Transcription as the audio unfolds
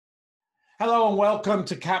Hello and welcome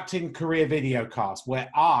to Captain Career Videocast, where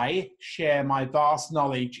I share my vast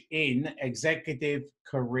knowledge in executive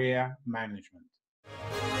career management.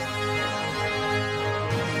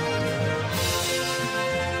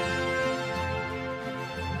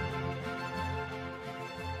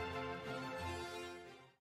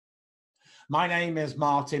 My name is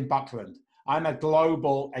Martin Buckland. I'm a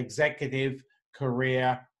global executive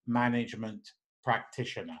career management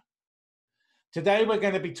practitioner. Today, we're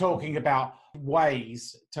going to be talking about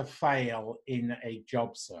ways to fail in a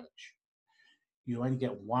job search. You only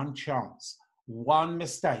get one chance. One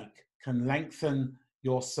mistake can lengthen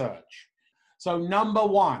your search. So number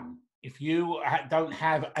one, if you don't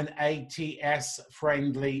have an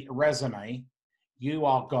ATS-friendly resume, you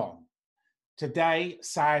are gone. Today,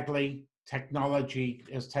 sadly, technology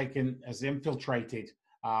has infiltrated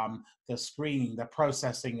the screening, the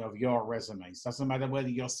processing of your resumes. Doesn't matter whether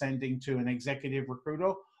you're sending to an executive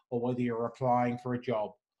recruiter or whether you're applying for a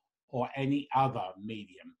job or any other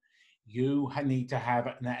medium. You need to have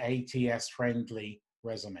an ATS-friendly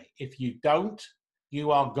resume. If you don't,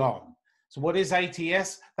 you are gone. So what is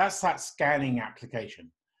ATS? That's that scanning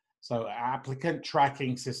application. So applicant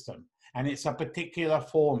tracking system. And it's a particular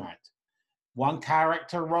format. One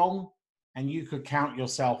character wrong, and you could count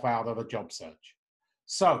yourself out of a job search.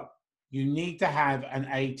 So you need to have an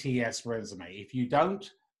ATS resume. If you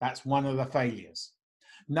don't, that's one of the failures.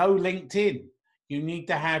 No LinkedIn. You need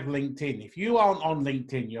to have LinkedIn. If you aren't on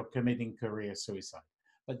LinkedIn, you're committing career suicide.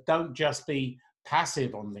 But don't just be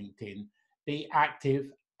passive on LinkedIn. Be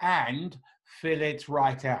active and fill it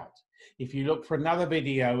right out. If you look for another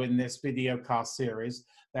video in this videocast series,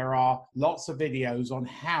 there are lots of videos on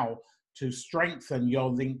how to strengthen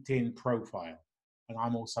your LinkedIn profile. And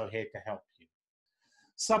I'm also here to help you.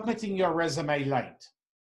 Submitting your resume late.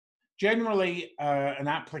 Generally, an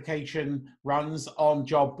application runs on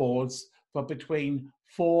job boards for between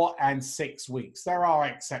 4 and 6 weeks. There are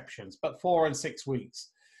exceptions, but 4 and 6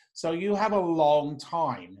 weeks. So you have a long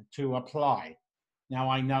time to apply. Now,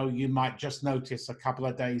 I know you might just notice a couple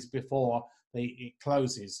of days before it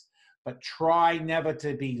closes, but try never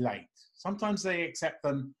to be late. Sometimes they accept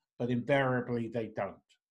them, but invariably they don't.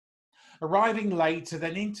 Arriving late at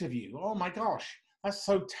an interview. Oh my gosh, that's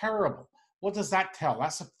so terrible. What does that tell?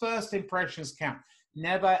 That's the first impressions count.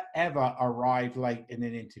 Never, ever arrive late in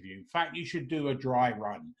an interview. In fact, you should do a dry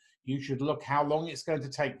run. You should look how long it's going to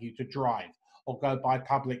take you to drive or go by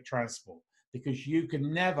public transport, because you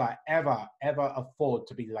can never, ever, ever afford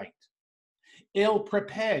to be late.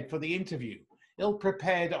 Ill-prepared for the interview.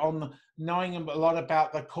 Ill-prepared on knowing a lot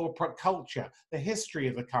about the corporate culture, the history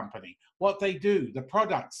of the company, what they do, the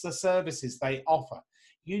products, the services they offer.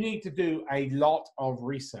 You need to do a lot of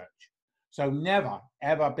research. So never,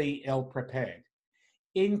 ever be ill-prepared.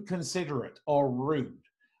 Inconsiderate or rude.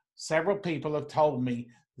 Several people have told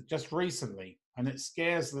me just recently, and it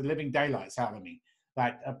scares the living daylights out of me,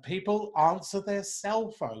 that people answer their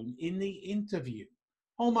cell phone in the interview.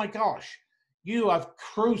 Oh my gosh, you have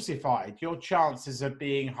crucified your chances of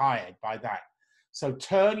being hired by that. So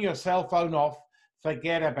turn your cell phone off,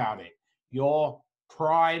 forget about it. Your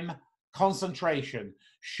prime concentration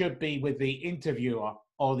should be with the interviewer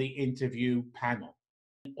or the interview panel.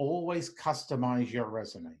 Always customize your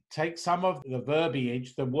resume. Take some of the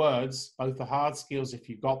verbiage, the words, both the hard skills if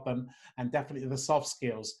you've got them, and definitely the soft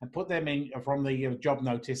skills, and put them in from the job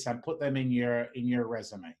notice and put them in your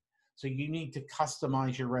resume. So you need to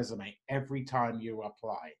customize your resume every time you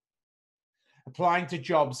apply. Applying to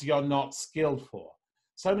jobs you're not skilled for.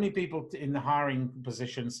 So many people in the hiring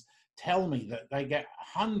positions tell me that they get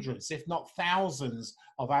hundreds, if not thousands,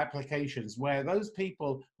 of applications where those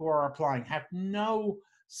people who are applying have no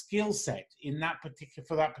skill set in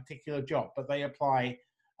for that particular job, but they apply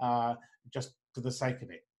just for the sake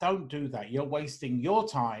of it. Don't do that. You're wasting your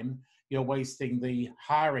time. You're wasting the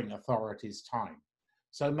hiring authority's time.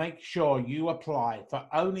 So make sure you apply for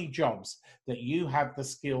only jobs that you have the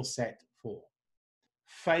skill set for.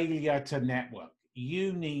 Failure to network.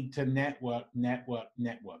 You need to network, network,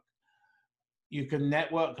 network. You can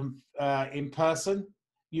network in person.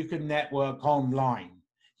 You can network online.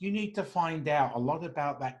 You need to find out a lot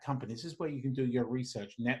about that company. This is where you can do your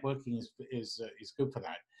research. Networking is good for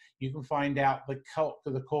that. You can find out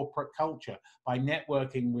the corporate culture by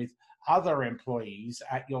networking with other employees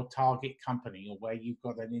at your target company or where you've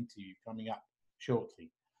got an interview coming up shortly.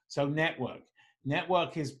 So network.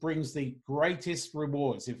 Network brings the greatest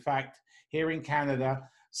rewards. In fact, here in Canada,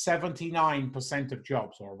 79% of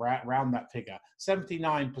jobs, or around that figure,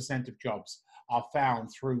 79% of jobs are found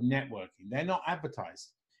through networking. They're not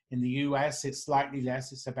advertised. In the US, it's slightly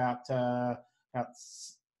less. It's about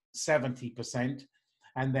 70%.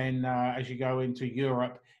 And then as you go into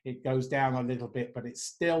Europe, it goes down a little bit, but it's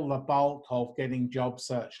still the bulk of getting job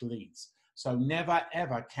search leads. So never,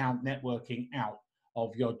 ever count networking out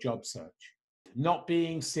of your job search. Not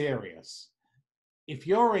being serious. If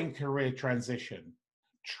you're in career transition,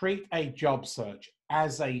 treat a job search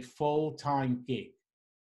as a full-time gig.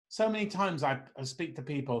 So many times I speak to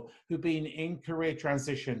people who've been in career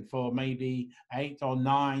transition for maybe 8 or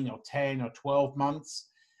 9 or 10 or 12 months.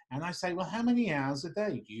 And I say, well, how many hours a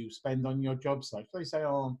day do you spend on your job search? They say,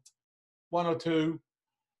 oh, 1 or 2.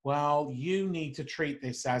 Well, you need to treat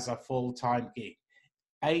this as a full-time gig.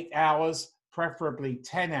 8 hours, preferably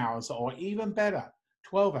 10 hours, or even better,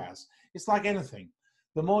 12 hours. It's like anything.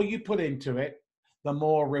 The more you put into it, the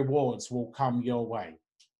more rewards will come your way.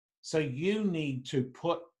 So you need to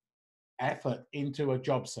put effort into a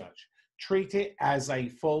job search. Treat it as a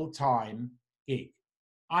full-time gig.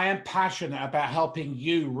 I am passionate about helping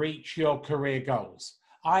you reach your career goals.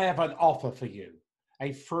 I have an offer for you,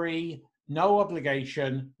 a free, no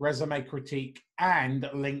obligation resume critique and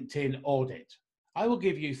LinkedIn audit. I will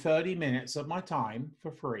give you 30 minutes of my time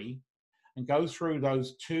for free and go through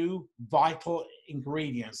those 2 vital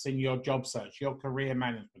ingredients in your job search, your career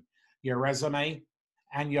management, your resume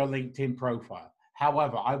and your LinkedIn profile.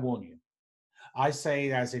 However, I warn you, I say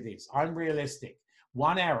it as it is. I'm realistic.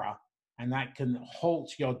 1 error and that can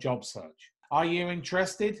halt your job search. Are you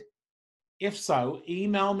interested? If so,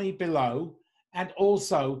 email me below and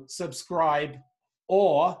also subscribe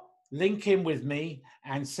or link in with me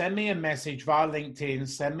and send me a message via LinkedIn,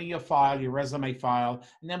 send me your file, your resume file,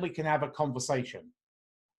 and then we can have a conversation.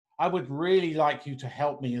 I would really like you to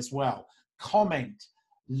help me as well. Comment,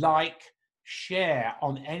 like, share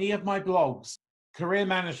on any of my blogs. Career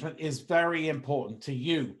management is very important to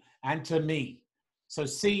you and to me. So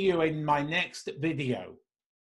see you in my next video.